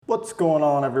What's going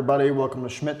on, everybody? Welcome to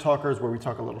Schmidt Talkers, where we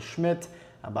talk a little Schmidt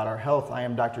about our health. I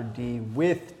am Dr. D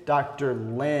with Dr.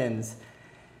 Lenz,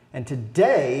 and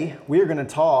today we are going to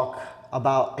talk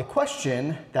about a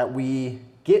question that we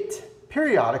get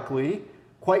periodically,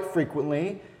 quite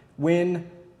frequently, when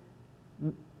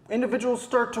individuals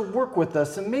start to work with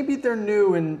us, and maybe they're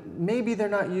new and maybe they're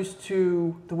not used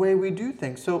to the way we do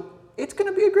things. So it's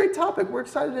going to be a great topic. We're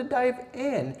excited to dive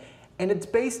in, and it's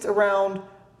based around,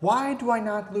 why do I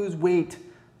not lose weight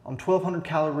on 1,200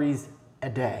 calories a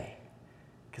day?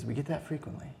 Because we get that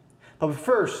frequently. But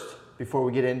first, before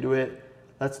we get into it,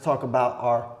 let's talk about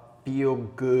our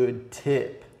feel-good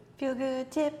tip.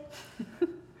 Feel-good tip.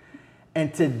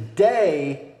 And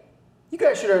today, you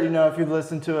guys should already know if you've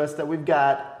listened to us that we've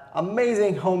got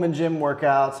amazing home and gym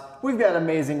workouts, we've got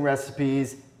amazing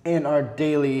recipes in our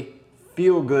daily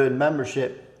feel-good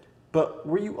membership. But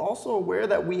were you also aware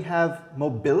that we have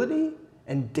mobility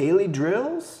and daily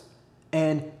drills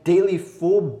and daily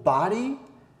full body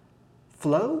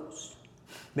flows?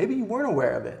 Maybe you weren't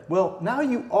aware of it. Well, now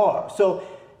you are. So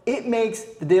it makes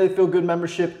the Daily Feel Good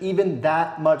membership even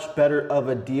that much better of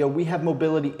a deal. We have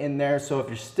mobility in there, so if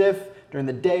you're stiff during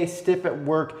the day, stiff at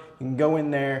work, you can go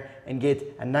in there and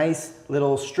get a nice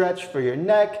little stretch for your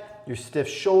neck, your stiff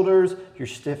shoulders, your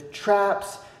stiff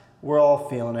traps. We're all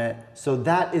feeling it. So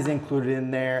that is included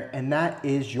in there, and that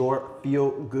is your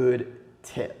Feel Good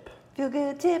tip. Feel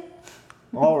good tip.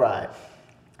 All right,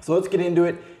 so let's get into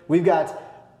it. We've got,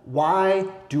 why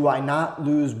do I not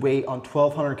lose weight on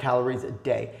 1,200 calories a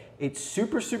day? It's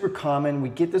super common. We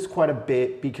get this quite a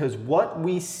bit because what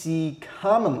we see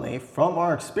commonly from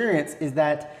our experience is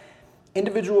that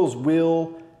individuals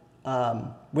will,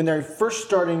 when they're first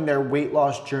starting their weight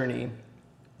loss journey,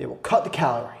 they will cut the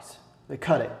calories. They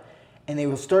cut it. And they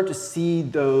will start to see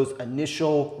those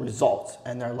initial results.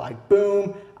 And they're like,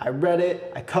 boom, I read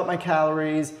it, I cut my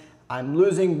calories, I'm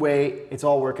losing weight, it's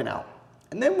all working out.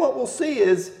 And then what we'll see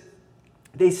is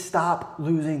they stop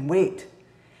losing weight.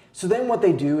 So then what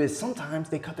they do is sometimes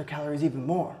they cut their calories even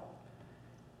more.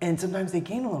 And sometimes they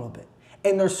gain a little bit.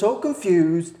 And they're so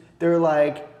confused, they're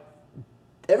like,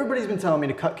 everybody's been telling me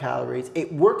to cut calories.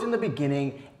 It worked in the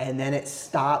beginning and then it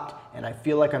stopped and I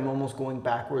feel like I'm almost going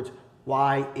backwards.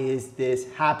 Why is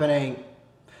this happening?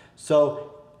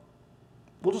 So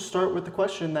we'll just start with the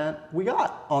question that we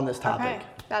got on this topic. Okay,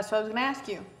 that's what I was going to ask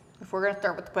you. If we're going to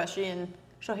start with the question,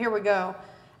 so here we go.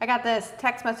 I got this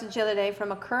text message the other day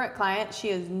from a current client. She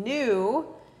is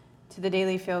new to the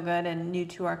Daily Feel Good and new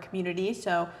to our community.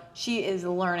 So she is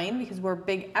learning because we're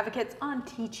big advocates on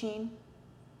teaching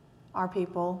our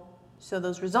people so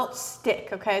those results stick.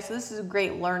 Okay, so this is a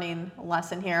great learning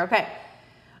lesson here.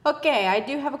 Okay, I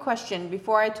do have a question.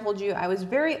 Before I told you I was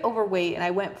very overweight and I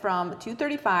went from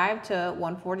 235 to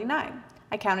 149.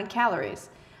 I counted calories.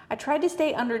 I tried to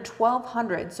stay under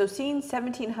 1,200, so seeing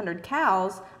 1,700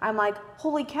 calories, I'm like,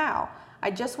 holy cow. I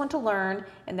just want to learn,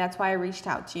 and that's why I reached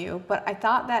out to you. But I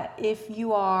thought that if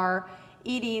you are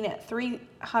eating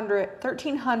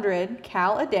 1,300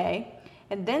 cal a day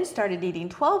and then started eating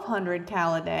 1,200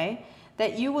 cal a day,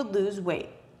 that you would lose weight.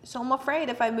 So I'm afraid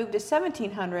if I move to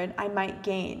 1,700, I might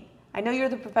gain. I know you're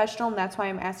the professional, and that's why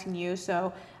I'm asking you,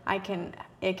 so I can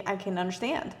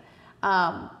understand.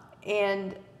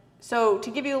 And so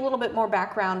to give you a little bit more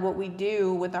background, what we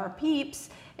do with our peeps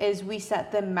is we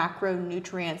set them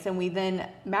macronutrients, and we then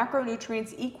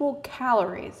macronutrients equal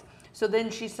calories. So then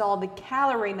she saw the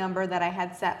calorie number that I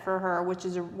had set for her, which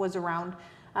was around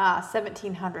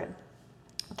 1,700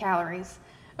 calories.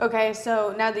 Okay,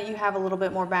 so now that you have a little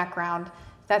bit more background,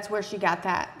 that's where she got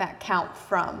that count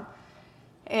from.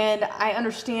 And I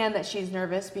understand that she's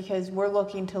nervous because we're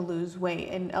looking to lose weight.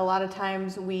 And a lot of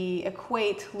times we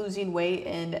equate losing weight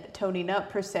and toning up,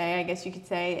 per se, I guess you could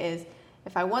say, is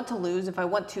if I want to lose, if I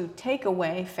want to take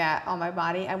away fat on my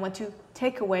body, I want to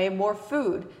take away more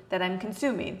food that I'm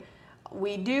consuming.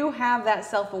 We do have that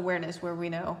self-awareness where we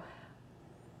know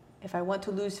if I want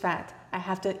to lose fat, I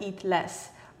have to eat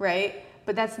less, right?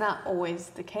 But that's not always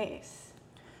the case.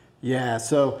 Yeah,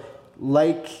 so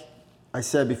like I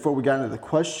said before we got into the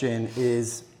question,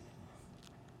 is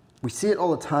we see it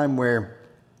all the time where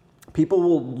people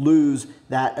will lose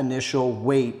that initial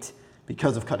weight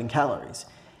because of cutting calories.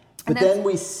 But then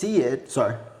we see it,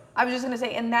 sorry. I was just going to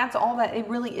say, and that's all that it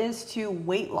really is to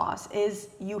weight loss, is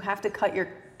you have to cut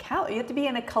your calories. You have to be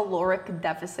in a caloric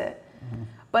deficit. Mm-hmm.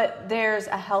 But there's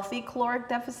a healthy caloric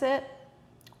deficit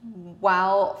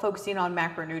while focusing on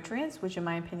macronutrients, which in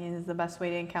my opinion is the best way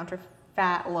to encounter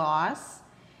fat loss.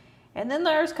 And then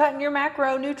there's cutting your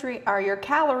macronutrient or your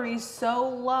calories so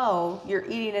low you're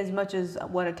eating as much as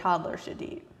what a toddler should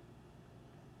eat.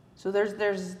 So there's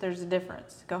a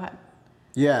difference. Go ahead.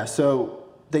 Yeah, so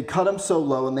they cut them so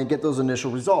low and they get those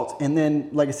initial results. And then,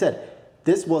 like I said,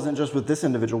 this wasn't just with this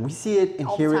individual. We see it and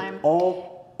All the hear it time.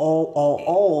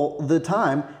 all the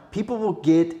time. People will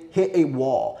hit a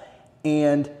wall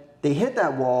and they hit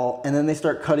that wall and then they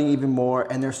start cutting even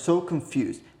more and they're so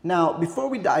confused. Now, before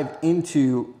we dive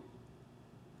into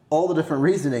all the different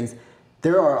reasonings,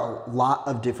 there are a lot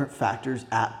of different factors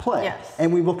at play. Yes.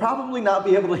 And we will probably not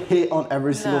be able to hit on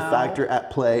every single No. factor at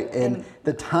play in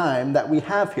the time that we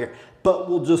have here, but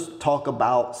we'll just talk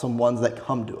about some ones that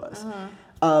come to us.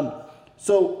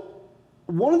 So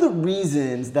one of the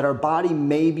reasons that our body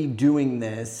may be doing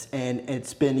this, and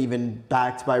it's been even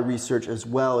backed by research as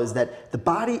well, is that the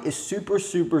body is super,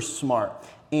 super smart.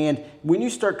 And when you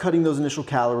start cutting those initial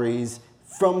calories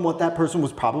from what that person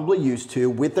was probably used to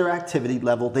with their activity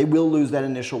level, they will lose that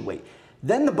initial weight.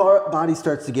 Then the body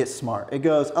starts to get smart. It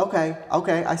goes, okay,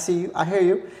 I see you, I hear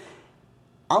you.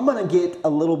 I'm gonna get a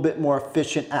little bit more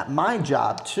efficient at my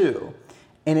job too.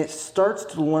 And it starts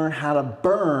to learn how to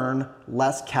burn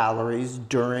less calories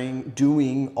during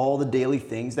doing all the daily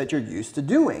things that you're used to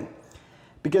doing.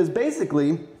 Because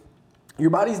basically,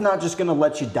 your body's not just gonna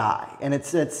let you die. And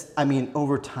it's I mean,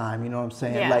 over time, you know what I'm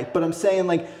saying? Yeah. But I'm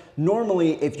saying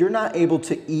normally if you're not able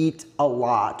to eat a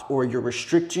lot or you're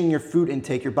restricting your food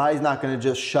intake, your body's not gonna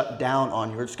just shut down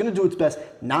on you. It's gonna do its best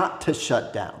not to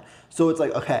shut down. So it's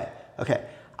like, okay,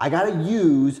 I gotta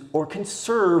use or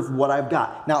conserve what I've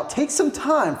got. Now, it takes some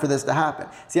time for this to happen.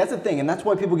 See, that's the thing, and that's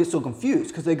why people get so confused,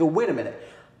 because they go, wait a minute,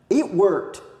 it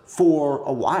worked for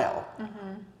a while.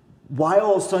 Why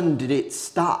all of a sudden did it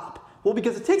stop? Well,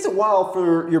 because it takes a while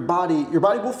for your body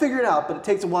will figure it out, but it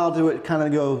takes a while to it kind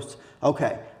of goes,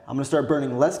 okay, I'm gonna start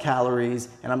burning less calories,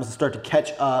 and I'm gonna start to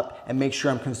catch up and make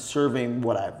sure I'm conserving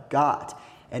what I've got.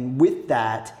 And with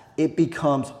that, it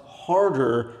becomes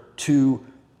harder to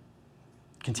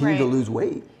continue to Right. lose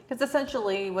weight. Because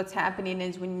essentially what's happening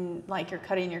is when you're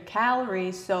cutting your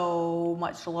calories so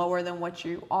much lower than what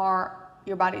your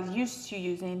body's used to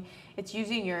using, it's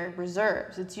using your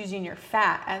reserves, it's using your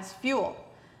fat as fuel.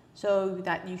 So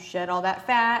that you shed all that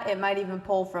fat, it might even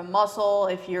pull from muscle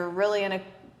if you're really in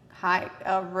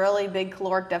a really big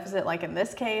caloric deficit, like in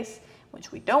this case,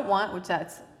 which we don't want, which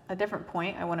that's a different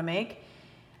point I want to make.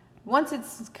 Once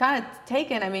it's kind of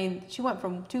taken, I mean, she went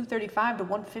from 235 to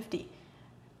 150.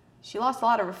 She lost a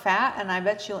lot of her fat, and I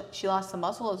bet she lost some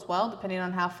muscle as well, depending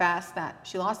on how fast that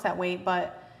she lost that weight.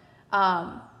 But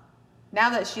now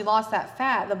that she lost that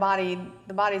fat, the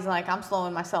body's like, I'm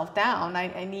slowing myself down.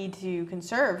 I need to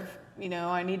conserve.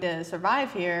 I need to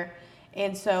survive here.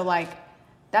 And so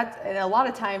that's, and a lot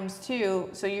of times too.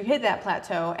 So you hit that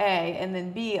plateau, A, and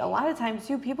then B. A lot of times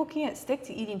too, people can't stick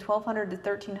to eating 1,200 to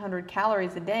 1,300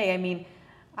 calories a day. I mean,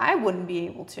 I wouldn't be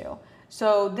able to.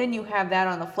 So then you have that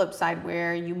on the flip side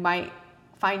where you might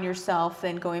find yourself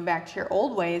then going back to your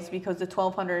old ways because the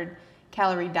 1,200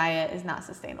 calorie diet is not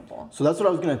sustainable. So that's what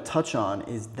I was going to touch on.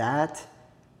 That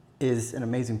is an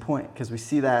amazing point, because we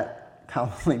see that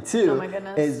commonly too. Oh my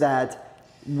goodness. Is that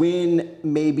when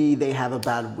maybe they have a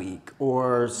bad week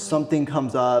or something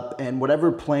comes up and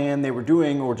whatever plan they were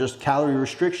doing or just calorie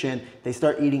restriction, they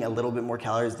start eating a little bit more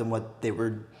calories than what they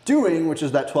were doing, which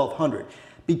is that 1,200.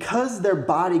 Because their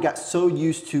body got so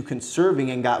used to conserving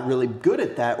and got really good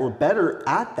at that or better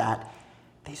at that,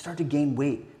 they start to gain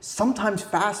weight, sometimes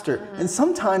faster and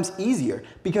sometimes easier.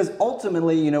 Because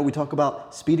ultimately, we talk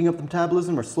about speeding up the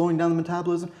metabolism or slowing down the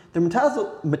metabolism. Their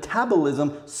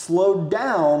metabolism slowed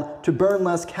down to burn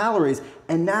less calories.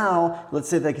 And now, let's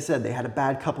say, like I said, they had a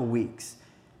bad couple weeks.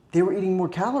 They were eating more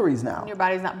calories now. And your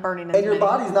body's not burning as And your many.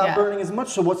 body's not Yeah. burning as much.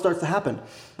 So what starts to happen?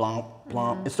 Blomp,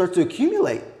 blomp. It starts to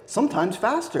accumulate, sometimes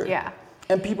faster. Yeah.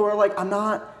 And people are like, I'm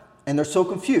not, and they're so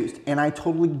confused. And I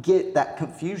totally get that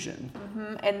confusion.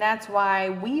 And that's why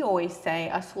we always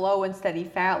say a slow and steady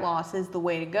fat loss is the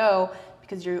way to go,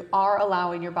 because you are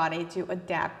allowing your body to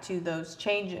adapt to those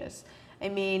changes. I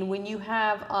mean, when you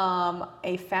have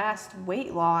a fast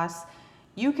weight loss,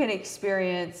 you can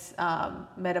experience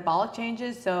metabolic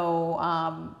changes. So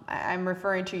I'm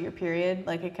referring to your period.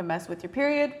 It can mess with your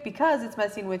period because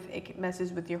it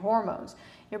messes with your hormones.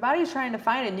 Your body's trying to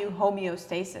find a new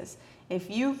homeostasis. If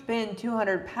you've been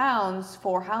 200 pounds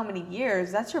for how many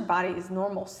years, that's your body's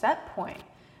normal set point.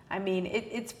 I mean,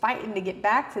 it's fighting to get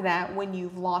back to that when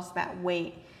you've lost that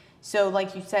weight. So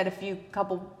like you said,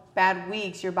 couple bad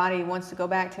weeks, your body wants to go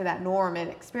back to that norm it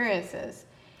experiences.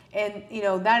 And,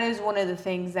 that is one of the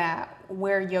things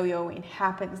where yo-yoing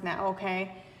happens now,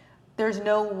 okay? There's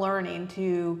no learning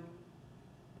to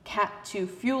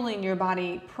fueling your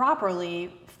body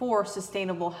properly for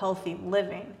sustainable, healthy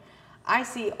living. I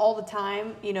see all the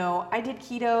time, I did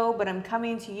keto, but I'm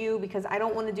coming to you because I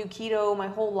don't want to do keto my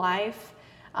whole life.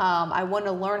 I want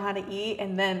to learn how to eat.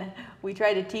 And then we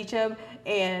try to teach them,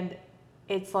 and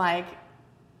it's like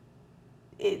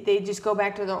they just go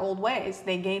back to their old ways.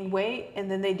 They gain weight, and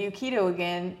then they do keto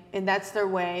again, and that's their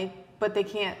way, but they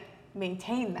can't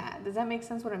maintain that. Does that make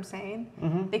sense what I'm saying?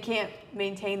 Mm-hmm. They can't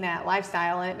maintain that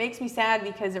lifestyle, and it makes me sad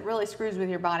because it really screws with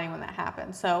your body when that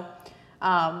happens. So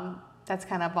that's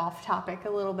kind of off topic a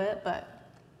little bit, but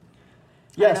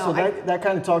yeah, so that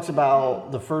kind of talks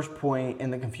about the first point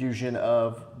in the confusion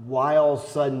of why all of a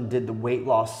sudden did the weight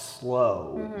loss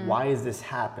slow? Mm-hmm. Why is this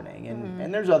happening?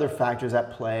 And there's other factors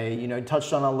at play. You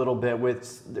touched on a little bit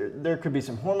with there could be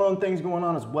some hormone things going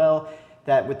on as well,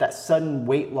 that with that sudden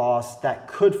weight loss that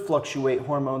could fluctuate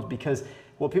hormones, because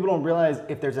what people don't realize,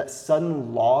 if there's that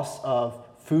sudden loss of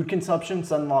food consumption,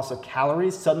 sudden loss of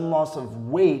calories, sudden loss of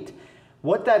weight,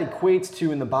 what that equates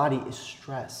to in the body is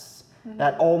stress. Mm-hmm.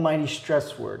 That almighty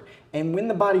stress word. And when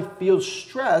the body feels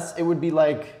stress, it would be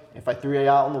like if I threw you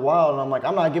out in the wild and I'm like,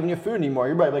 I'm not giving you food anymore.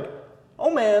 You're probably like,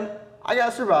 oh man, I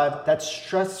gotta survive. That's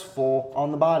stressful on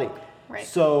the body. Right.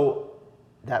 So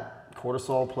that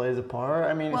cortisol plays a part.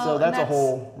 I mean, so that's a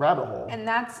whole rabbit hole. And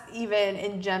that's even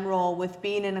in general with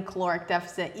being in a caloric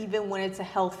deficit, even when it's a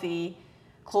healthy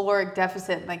caloric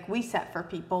deficit like we set for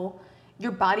people,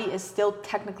 your body is still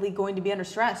technically going to be under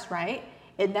stress, right?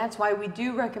 And that's why we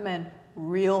do recommend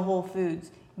real whole foods,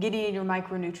 getting in your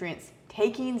micronutrients,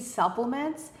 taking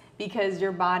supplements, because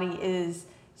your body is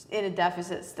in a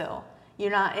deficit still.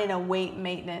 You're not in a weight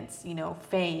maintenance,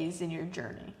 phase in your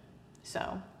journey.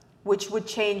 So, which would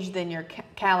change then your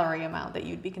calorie amount that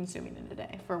you'd be consuming in a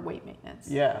day for weight maintenance.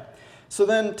 Yeah. So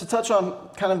then to touch on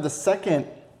kind of the second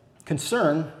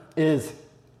concern is,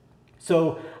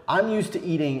 so I'm used to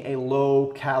eating a low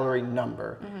calorie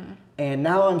number. Mm-hmm. And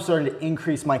now I'm starting to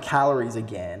increase my calories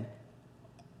again.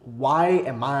 Why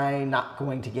am I not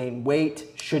going to gain weight?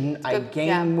 Shouldn't I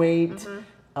gain weight?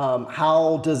 Mm-hmm.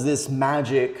 How does this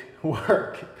magic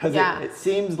work? Because it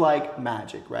seems like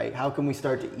magic, right? How can we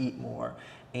start to eat more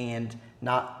and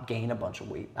not gain a bunch of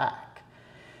weight back?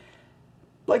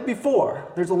 Like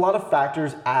before, there's a lot of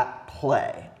factors at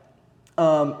play.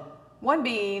 One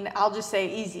being, I'll just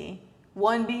say easy.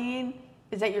 One being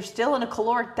is that you're still in a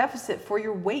caloric deficit for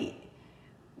your weight.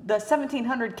 The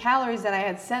 1,700 calories that I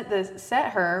had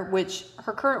set her, which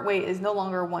her current weight is no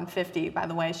longer 150, by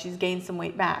the way. She's gained some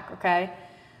weight back, okay?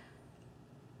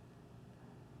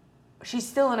 She's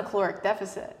still in a caloric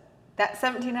deficit. That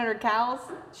 1,700 calories,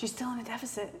 she's still in a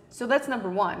deficit. So that's number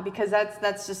one, because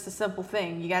that's just a simple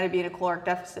thing. You got to be in a caloric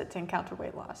deficit to encounter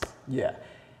weight loss. Yeah.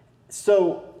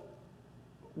 So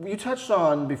you touched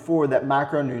on before that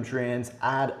macronutrients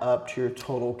add up to your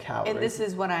total calories. And this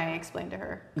is what I explained to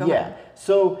her. Go ahead.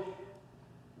 So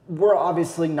we're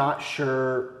obviously not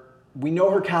sure. We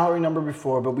know her calorie number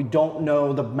before, but we don't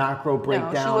know the macro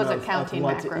breakdown. No, she wasn't counting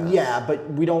macros. Yeah, but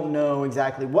we don't know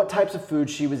exactly what types of food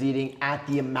she was eating at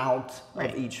the amount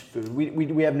of each food.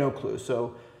 We have no clue.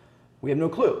 So we have no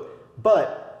clue.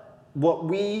 But what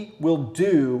we will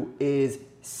do is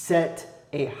set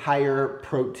a higher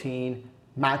protein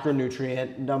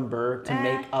macronutrient number to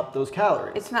make up those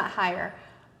calories. It's not higher.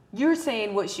 You're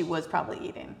saying what she was probably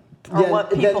eating. Or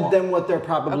than what they're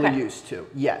probably used to.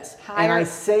 Yes. Higher. And I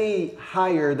say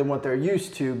higher than what they're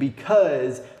used to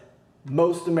because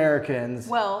most Americans...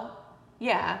 Well,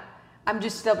 yeah. I'm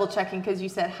just double checking because you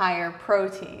said higher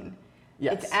protein.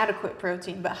 Yes. It's adequate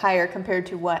protein, but higher compared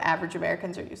to what average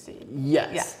Americans are used to eating.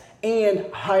 Yes. Yeah.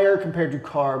 And higher compared to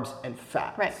carbs and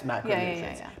fats,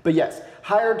 macronutrients. Yeah. But yes,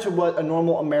 higher to what a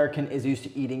normal American is used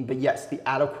to eating, but yes, the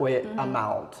adequate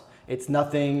amount. It's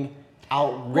nothing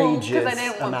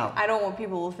outrageous amount. I don't want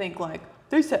people to think like,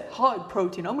 they said high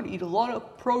protein, I'm going to eat a lot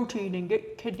of protein and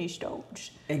get kidney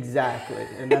stones. Exactly,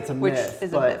 and that's a Which myth.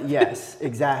 Is but a myth. Yes,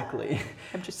 exactly.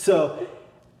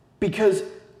 Because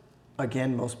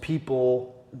again, most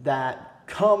people that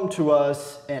come to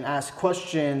us and ask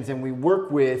questions and we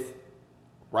work with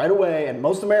right away, and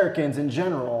most Americans in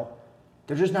general,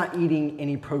 they're just not eating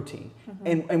any protein.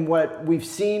 Mm-hmm. And what we've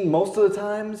seen most of the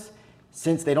times,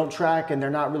 since they don't track and they're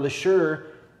not really sure,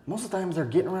 most of the times they're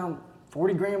getting around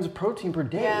 40 grams of protein per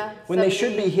day, when 70, they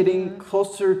should be hitting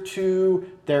closer to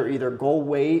their either goal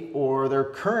weight or their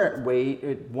current weight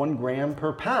at 1 gram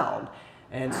per pound.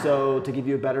 And so to give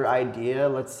you a better idea,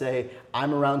 let's say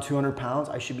I'm around 200 pounds,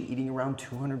 I should be eating around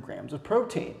 200 grams of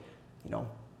protein,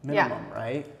 minimum,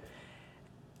 right?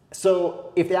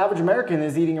 So if the average American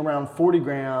is eating around 40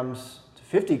 grams to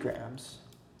 50 grams,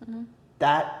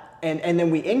 that, and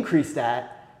then we increase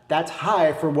that, that's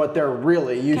high for what they're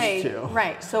really used to.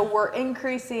 Right, so we're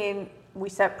increasing we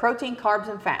set protein, carbs,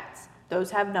 and fats.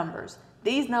 Those have numbers.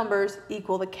 These numbers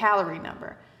equal the calorie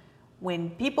number.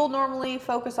 When people normally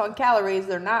focus on calories,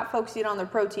 they're not focusing on their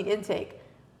protein intake.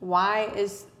 Why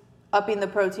is upping the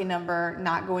protein number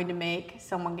not going to make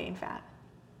someone gain fat?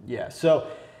 Yeah, so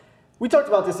we talked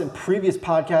about this in previous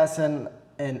podcasts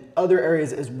and other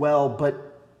areas as well,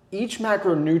 but each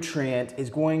macronutrient is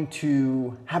going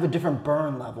to have a different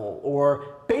burn level, or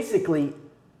basically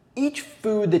each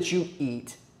food that you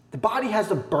eat, the body has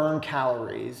to burn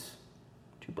calories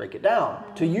to break it down,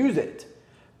 to use it.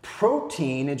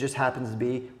 Protein, it just happens to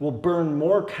be, will burn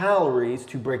more calories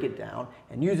to break it down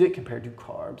and use it compared to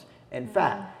carbs and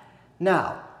fat.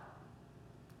 Now,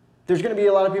 there's going to be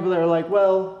a lot of people that are like,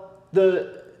 well,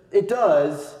 it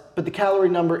does, but the calorie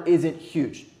number isn't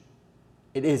huge.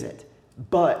 It isn't,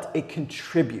 but it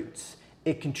contributes.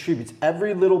 It contributes.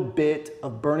 Every little bit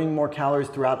of burning more calories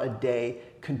throughout a day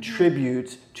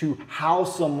contributes to how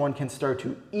someone can start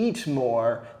to eat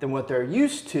more than what they're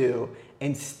used to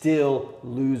and still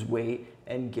lose weight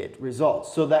and get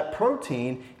results. So that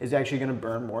protein is actually going to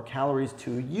burn more calories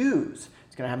to use.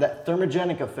 It's going to have that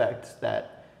thermogenic effect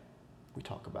that we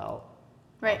talk about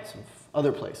lots of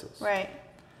other places. Right.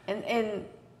 And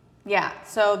yeah,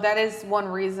 so that is one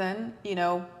reason,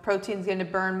 protein's going to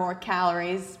burn more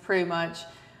calories pretty much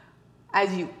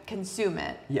as you consume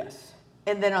it. Yes.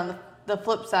 And then on the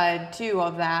flip side too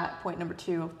of that, point number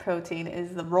 2 of protein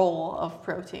is the role of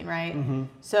protein, right? Mm-hmm.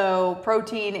 So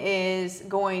protein is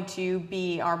going to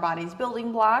be our body's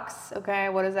building blocks. Okay,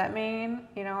 what does that mean?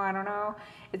 I don't know.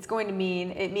 It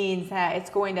means that it's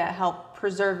going to help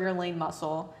preserve your lean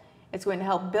muscle. It's going to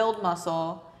help build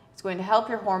muscle. It's going to help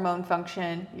your hormone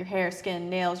function, your hair, skin,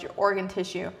 nails, your organ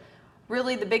tissue.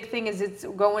 Really, the big thing is it's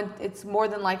more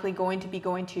than likely going to be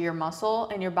going to your muscle,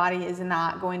 and your body is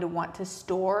not going to want to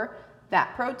store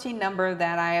that protein number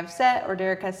that I have set or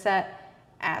Derek has set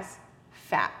as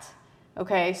fat.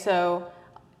 Okay, so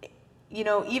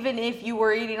even if you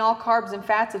were eating all carbs and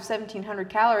fats of 1,700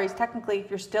 calories, technically if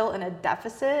you're still in a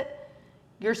deficit,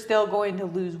 you're still going to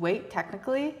lose weight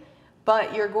technically,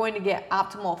 but you're going to get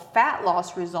optimal fat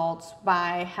loss results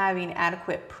by having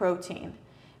adequate protein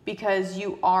because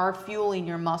you are fueling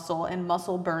your muscle, and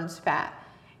muscle burns fat.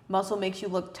 Muscle makes you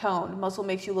look toned. Muscle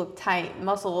makes you look tight.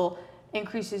 Muscle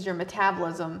increases your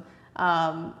metabolism.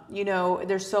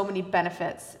 There's so many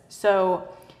benefits. So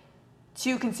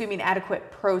to consuming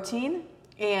adequate protein,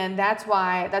 and that's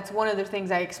one of the things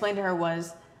I explained to her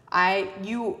was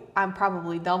I'm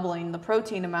probably doubling the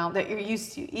protein amount that you're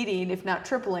used to eating, if not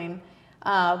tripling,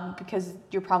 because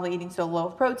you're probably eating so low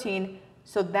of protein.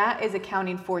 So that is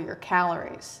accounting for your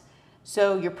calories.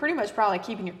 So you're pretty much probably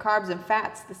keeping your carbs and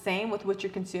fats the same with what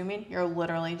you're consuming. You're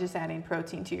literally just adding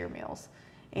protein to your meals.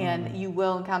 And you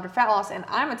will encounter fat loss. And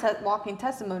I'm a walking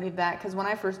testimony of that, because when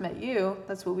I first met you,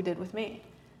 that's what we did with me.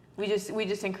 We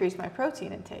just increased my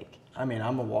protein intake. I mean,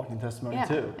 I'm a walking testimony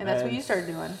too. And that's what you started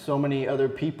doing. So many other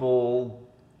people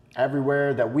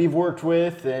everywhere that we've worked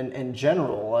with, and in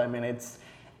general, I mean,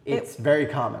 it's very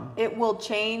common. It will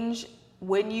change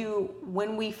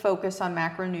when we focus on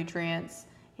macronutrients.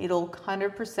 It'll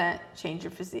 100% change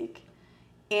your physique.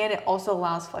 And it also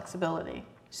allows flexibility.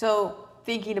 So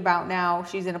thinking about now,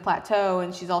 she's in a plateau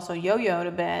and she's also yo-yoed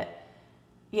a bit.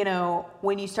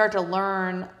 When you start to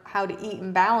learn how to eat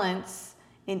in balance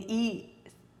and eat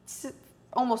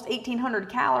almost 1,800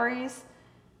 calories,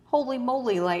 holy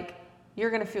moly, you're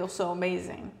going to feel so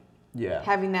amazing. Yeah.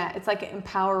 Having that, it's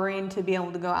empowering to be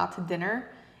able to go out to dinner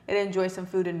and enjoy some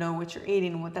food and know what you're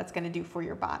eating and what that's going to do for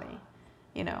your body,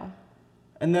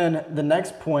 And then the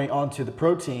next point onto the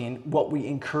protein, what we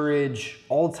encourage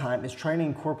all the time is trying to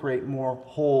incorporate more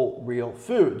whole, real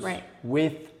foods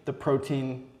with the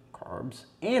protein, carbs,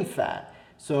 and fat.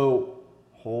 So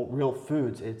whole, real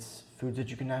foods, it's foods that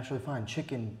you can naturally find: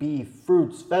 chicken, beef,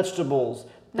 fruits, vegetables,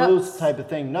 those type of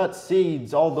things, nuts,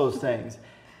 seeds, all those things.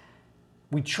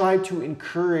 We try to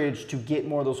encourage to get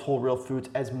more of those whole, real foods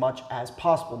as much as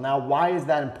possible. Now, why is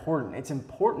that important? It's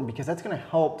important because that's going to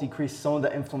help decrease some of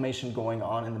the inflammation going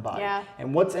on in the body. Yeah.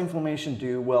 And what's inflammation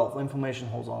do? Well, inflammation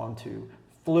holds on to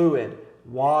fluid,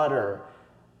 water,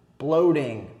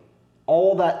 bloating,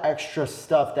 all that extra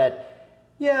stuff that,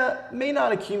 may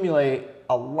not accumulate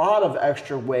a lot of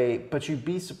extra weight, but you'd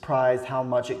be surprised how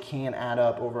much it can add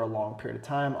up over a long period of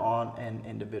time on an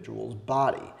individual's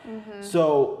body. Mm-hmm.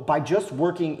 So by just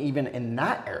working even in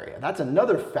that area, that's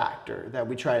another factor that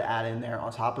we try to add in there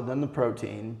on top of the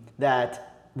protein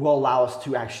that will allow us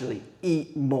to actually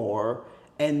eat more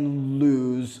and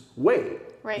lose weight.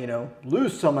 Right.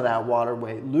 Lose some of that water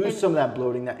weight, some of that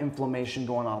bloating, that inflammation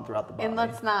going on throughout the body. And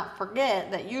let's not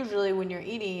forget that usually when you're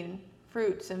eating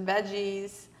fruits and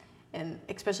veggies and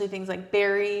especially things like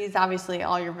berries, obviously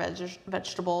all your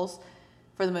vegetables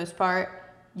for the most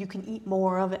part, you can eat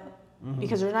more of it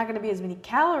because there's not going to be as many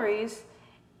calories,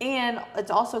 and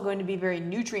it's also going to be very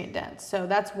nutrient dense. So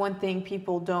that's one thing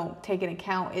people don't take into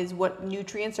account is what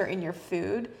nutrients are in your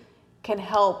food can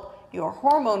help your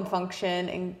hormone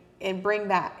function and bring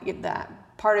that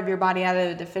part of your body out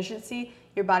of a deficiency.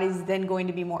 Your body's then going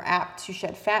to be more apt to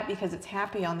shed fat because it's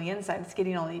happy on the inside. It's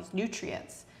getting all these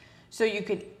nutrients. So you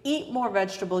could eat more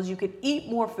vegetables, you could eat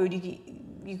more food,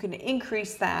 you can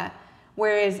increase that.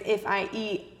 Whereas if I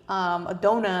eat a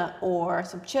donut or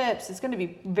some chips, it's going to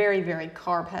be very, very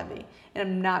carb heavy. And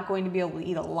I'm not going to be able to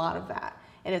eat a lot of that.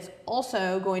 And it's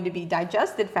also going to be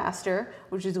digested faster,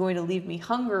 which is going to leave me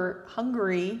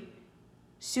hungry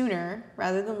sooner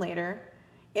rather than later.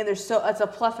 And it's a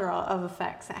plethora of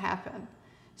effects that happen.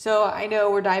 So I know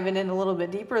we're diving in a little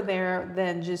bit deeper there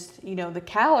than just, the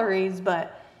calories,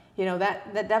 but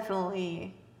that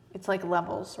definitely, it's like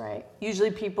levels, right?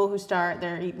 Usually people who start,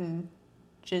 they're eating,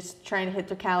 just trying to hit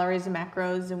their calories and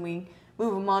macros, and we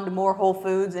move them on to more whole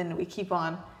foods, and we keep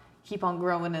on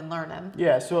growing and learning.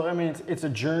 Yeah, so I mean, it's a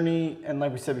journey, and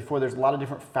like we said before, there's a lot of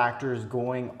different factors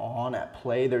going on at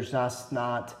play. There's just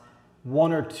not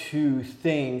one or two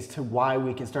things to why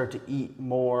we can start to eat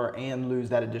more and lose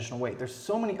that additional weight. There's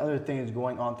so many other things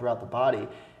going on throughout the body.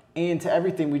 And to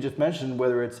everything we just mentioned,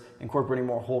 whether it's incorporating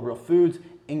more whole real foods,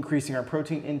 increasing our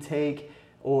protein intake,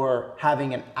 or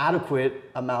having an adequate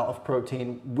amount of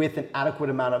protein with an adequate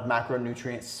amount of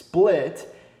macronutrient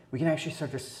split, we can actually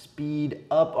start to speed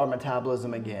up our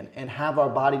metabolism again and have our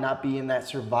body not be in that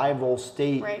survival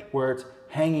state where it's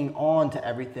hanging on to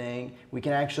everything. We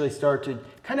can actually start to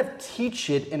kind of teach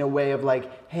it in a way of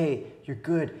like, hey, you're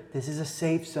good. This is a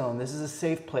safe zone. This is a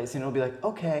safe place. And it'll be like,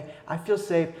 okay, I feel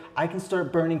safe. I can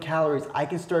start burning calories. I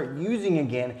can start using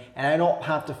again. And I don't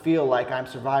have to feel like I'm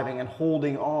surviving and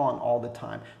holding on all the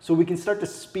time. So we can start to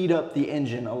speed up the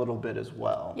engine a little bit as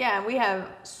well. Yeah, and we have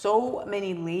so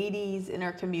many ladies in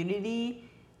our community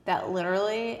that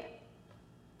literally,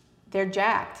 they're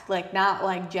jacked, like not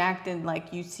like jacked in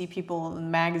like you see people in the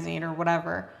magazine or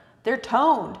whatever. They're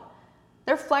toned.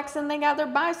 They're flexing. They got their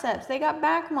biceps. They got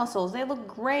back muscles. They look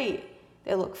great.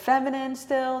 They look feminine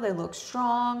still. They look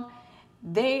strong.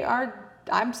 They are,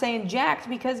 I'm saying jacked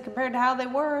because compared to how they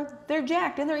were, they're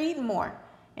jacked and they're eating more.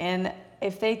 And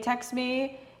if they text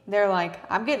me, they're like,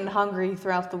 I'm getting hungry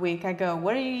throughout the week. I go,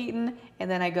 what are you eating?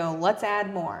 And then I go, let's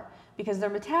add more. Because their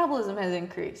metabolism has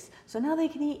increased. So now they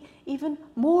can eat even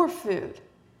more food.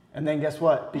 And then guess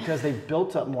what? Because they've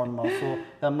built up more muscle,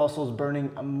 that muscle is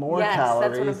burning more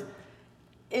calories.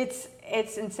 That's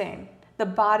it's insane. The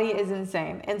body is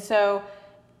insane. And so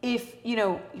if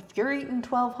you're eating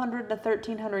 1,200 to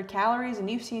 1,300 calories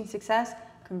and you've seen success,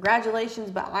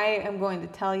 congratulations. But I am going to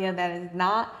tell you that is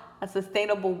not a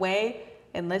sustainable way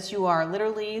unless you are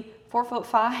literally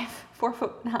 4'5",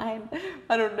 4'9",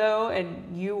 I don't know,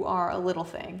 and you are a little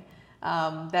thing.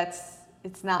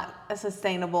 It's not a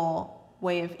sustainable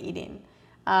way of eating.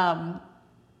 And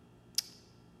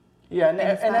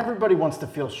everybody wants to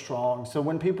feel strong. So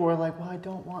when people are like, well, I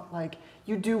don't want, like,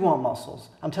 you do want muscles.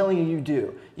 I'm telling you, you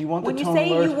do. You want the tone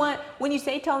alert. When you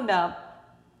say toned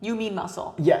up, you mean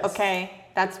muscle. Yes. Okay?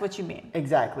 That's what you mean.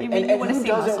 Exactly. And who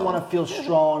doesn't want to feel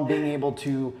strong, being able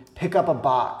to pick up a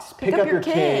box, pick up your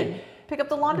kid, pick up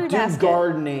the laundry basket, do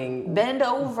gardening, bend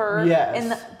over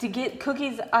to get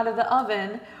cookies out of the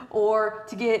oven, or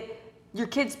to get your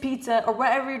kid's pizza or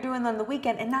whatever you're doing on the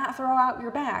weekend and not throw out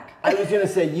your back. I was going to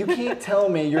say, you can't tell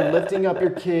me you're lifting up your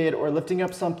kid or lifting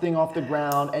up something off the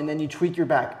ground and then you tweak your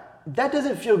back. That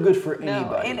doesn't feel good for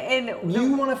anybody. And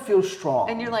you want to feel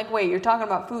strong. And you're like, wait, you're talking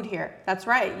about food here. That's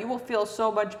right. You will feel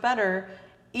so much better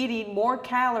eating more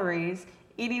calories,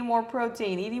 eating more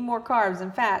protein, eating more carbs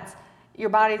and fats. Your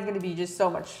body's going to be just so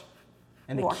much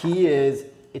And the more key is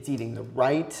it's eating the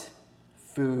right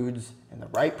foods in the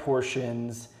right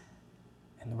portions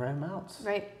and the right amounts.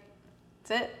 Right.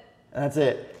 That's it. And that's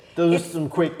it. Those are some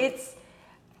quick...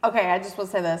 Okay, I just want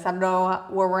to say this. I don't know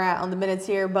where we're at on the minutes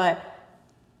here, but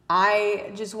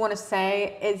I just want to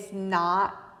say it's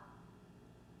not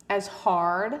as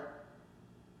hard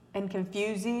and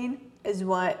confusing as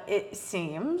what it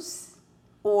seems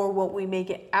or what we make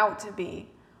it out to be.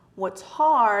 What's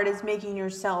hard is making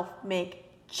yourself make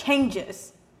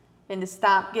changes and to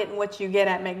stop getting what you get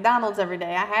at McDonald's every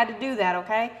day. I had to do that,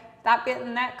 okay? Stop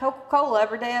getting that Coca-Cola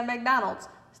every day at McDonald's.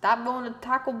 Stop going to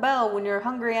Taco Bell when you're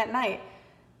hungry at night.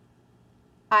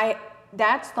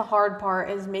 That's the hard part,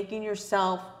 is making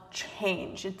yourself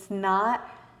change. It's not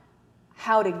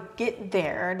how to get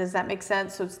there. Does that make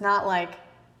sense? So it's not like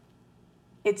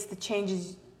it's the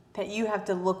changes that you have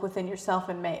to look within yourself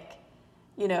and make.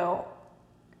 you know,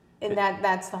 and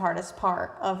that's the hardest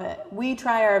part of it. We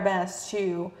try our best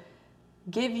to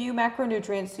give you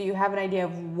macronutrients so you have an idea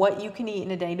of what you can eat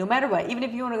in a day, no matter what. Even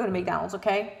if you want to go to McDonald's,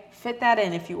 okay? Fit that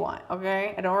in if you want,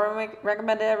 okay? I don't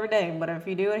recommend it every day, but if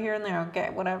you do it here and there, okay,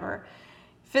 whatever.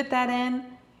 Fit that in,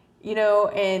 you know,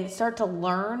 and start to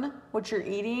learn what you're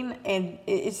eating, and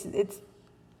it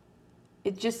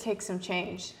just takes some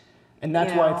change. And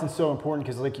that's why it's so important,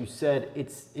 because like you said,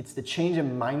 it's the change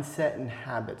in mindset and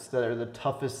habits that are the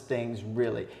toughest things,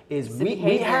 really.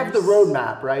 We have the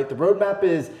roadmap, right? The roadmap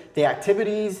is the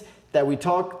activities that we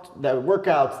talked, the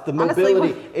workouts, the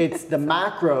mobility, it's the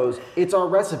macros, it's our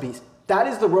recipes. That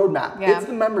is the roadmap. Yeah. It's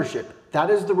the membership.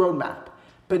 That is the roadmap.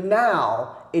 But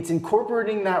now it's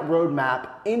incorporating that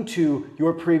roadmap into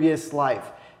your previous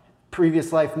life.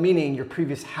 Previous life meaning your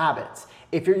previous habits.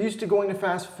 If you're used to going to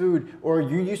fast food or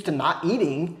you're used to not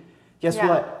eating, guess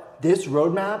what? This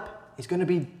roadmap is going to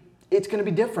be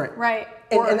different. Right.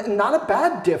 And not a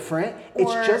bad different.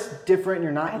 It's just different.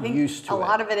 You're not used to it. A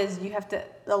lot of it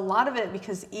is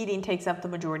because eating takes up the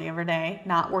majority of our day,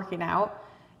 not working out.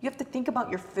 You have to think about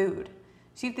your food.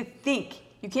 So you have to think.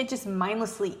 You can't just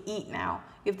mindlessly eat now.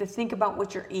 You have to think about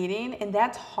what you're eating. And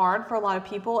that's hard for a lot of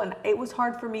people. And it was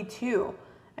hard for me too.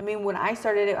 I mean, when I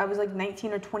started it, I was like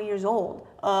 19 or 20 years old.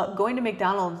 Going to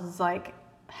McDonald's is like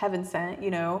heaven sent, you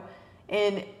know.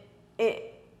 And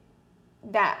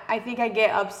I think I get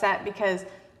upset because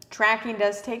tracking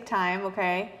does take time,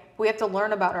 okay? We have to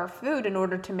learn about our food in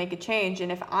order to make a change.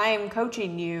 And if I'm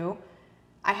coaching you,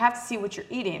 I have to see what you're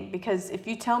eating, because if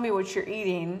you tell me what you're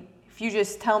eating, if you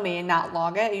just tell me and not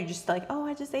log it, you're just like, oh,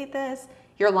 I just ate this,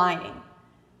 you're lying.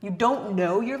 You don't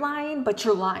know you're lying, but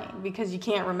you're lying because you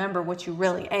can't remember what you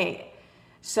really ate.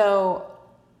 So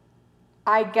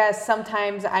I guess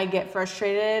sometimes I get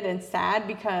frustrated and sad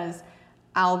because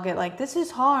I'll get like, this is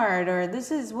hard, or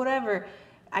this is whatever.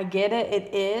 I get it,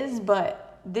 it is,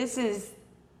 but this is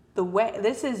the way.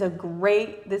 This is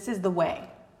the way.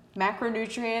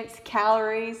 Macronutrients,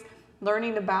 calories,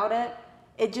 learning about it.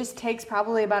 It just takes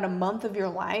probably about a month of your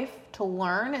life to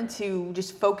learn and to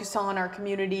just focus on our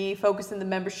community, focus in the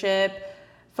membership,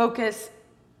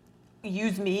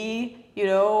 use me, you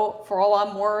know, for all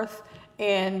I'm worth,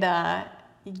 and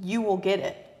you will get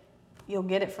it. You'll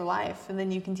get it for life, and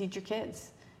then you can teach your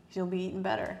kids. You'll be eating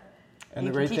better. And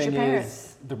the great thing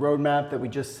is, the roadmap that we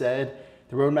just said,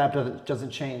 the roadmap doesn't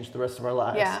change the rest of our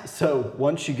lives. Yeah. So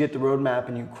once you get the roadmap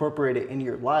and you incorporate it into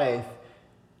your life,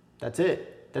 that's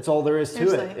it. That's all there is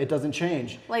to it. It doesn't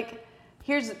change. Like,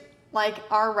 here's like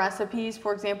our recipes,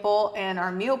 for example, and our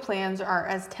meal plans are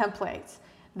as templates.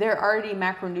 They're already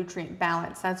macronutrient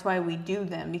balanced. That's why we do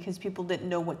them, because people didn't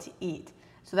know what to eat.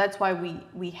 So that's why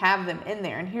we have them in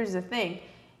there. And here's the thing.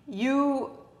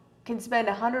 You can spend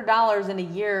 $100 in a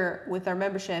year with our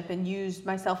membership and use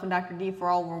myself and Dr. D for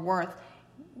all we're worth.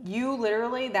 You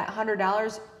literally, that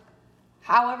 $100,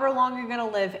 however long you're going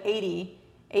to live, 80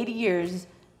 years,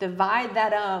 divide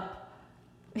that up,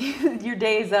 your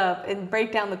days up, and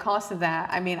break down the cost of that.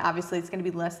 I mean, obviously it's going to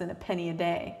be less than a penny a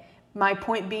day. My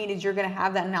point being is you're going to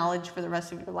have that knowledge for the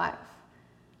rest of your life.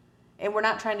 And we're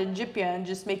not trying to gyp you and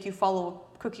just make you follow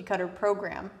a cookie cutter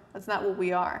program. That's not what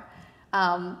we are.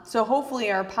 So hopefully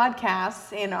our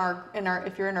podcasts and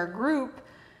if you're in our group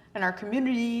and our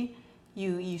community,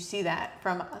 you see that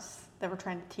from us that we're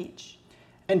trying to teach.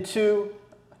 And two,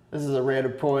 this is a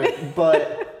random point,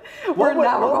 but what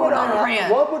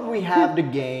would we have to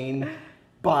gain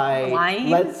by lying?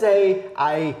 Let's say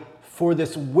for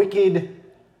this wicked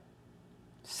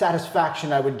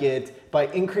satisfaction I would get by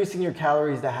increasing your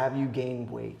calories to have you gain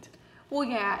weight? Well,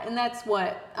 yeah, and that's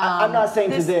what I'm not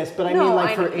saying to this, but I mean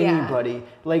like for anybody. Yeah.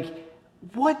 Like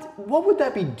what would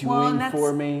that be doing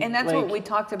for me? And that's what we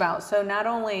talked about. So not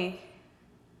only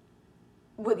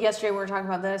yesterday we were talking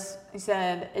about this, he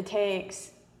said it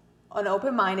takes an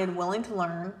open-minded, willing to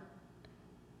learn,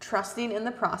 trusting in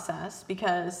the process,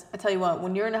 because I tell you what,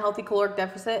 when you're in a healthy caloric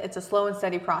deficit, it's a slow and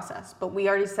steady process. But we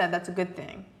already said that's a good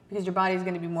thing, because your body is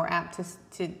going to be more apt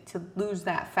to lose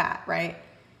that fat, right?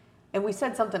 And we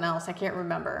said something else, I can't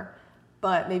remember,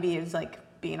 but maybe it's like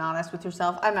being honest with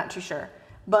yourself. I'm not too sure.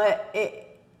 But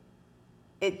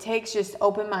it takes just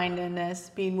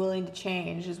open-mindedness, being willing to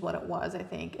change is what it was, I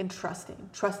think, and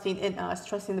trusting in us,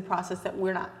 trusting the process that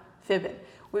we're not fibbing.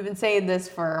 We've been saying this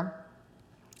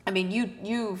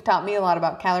you've taught me a lot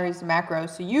about calories and macros,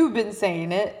 so you've been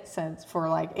saying it for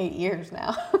like 8 years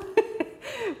now.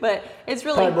 But it's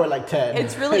really probably more like 10.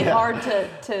 It's really hard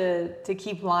to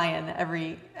keep lying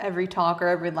every talk or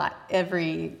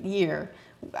every year.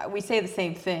 We say the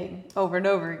same thing over and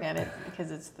over again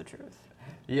because it's the truth.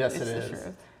 Yes, it is. The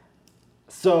truth.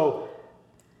 So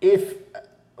if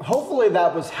hopefully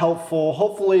that was helpful.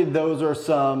 Hopefully those are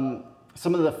some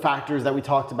of the factors that we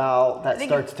talked about that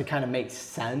starts to kind of make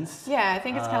sense. Yeah, I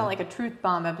think it's kind of like a truth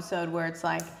bomb episode where it's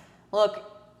like, look,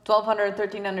 1,200,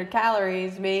 1,300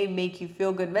 calories may make you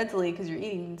feel good mentally because you're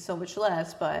eating so much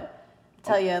less, but I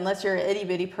tell you, unless you're an itty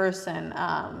bitty person,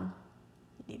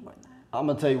 you need more than that. I'm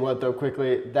gonna tell you what though,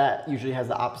 quickly, that usually has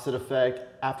the opposite effect.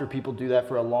 After people do that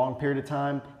for a long period of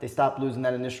time, they stop losing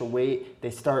that initial weight,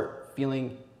 they start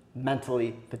feeling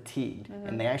mentally fatigued,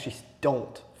 and they actually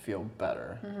don't feel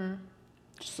better.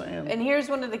 Just saying. And here's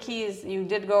one of the keys, you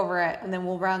did go over it, and then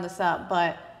we'll round this up,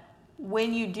 but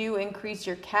when you do increase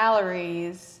your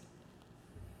calories,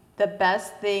 the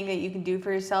best thing that you can do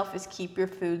for yourself is keep your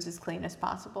foods as clean as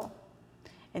possible.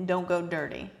 And don't go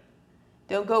dirty.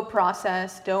 Don't go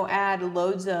processed. Don't add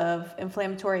loads of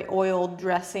inflammatory oil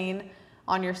dressing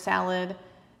on your salad.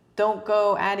 Don't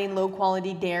go adding low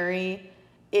quality dairy.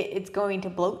 It's going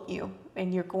to bloat you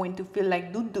and you're going to feel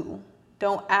like doo-doo.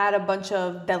 Don't add a bunch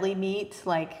of deli meat,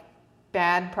 like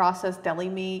bad processed deli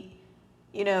meat,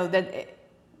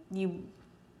 you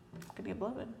could get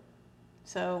bloated.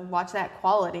 So watch that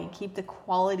quality. Keep the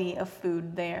quality of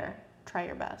food there. Try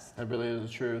your best. That really is the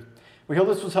truth. We hope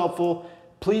this was helpful.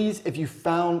 Please, if you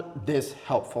found this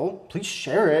helpful, please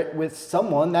share it with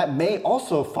someone that may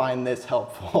also find this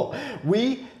helpful.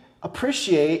 We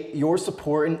appreciate your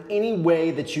support in any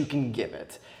way that you can give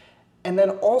it. And then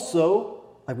also,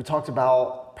 like we talked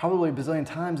about probably a bazillion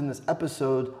times in this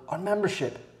episode, our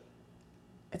membership.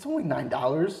 It's only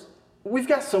 $9. We've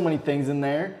got so many things in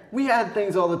there. We add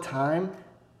things all the time.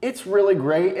 It's really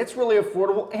great. It's really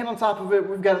affordable. And on top of it,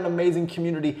 we've got an amazing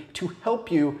community to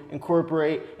help you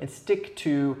incorporate and stick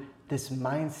to this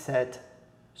mindset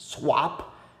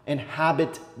swap and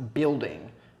habit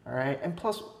building. All right. And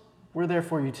plus, we're there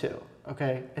for you too.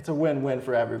 Okay. It's a win-win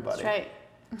for everybody. That's right.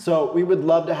 So we would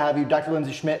love to have you.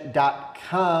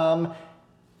 drlindsayschmidt.com.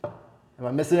 Am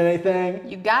I missing anything?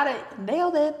 You got it.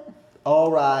 Nailed it.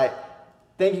 All right.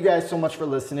 Thank you guys so much for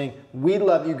listening. We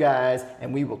love you guys,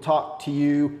 and we will talk to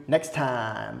you next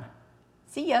time.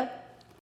 See ya.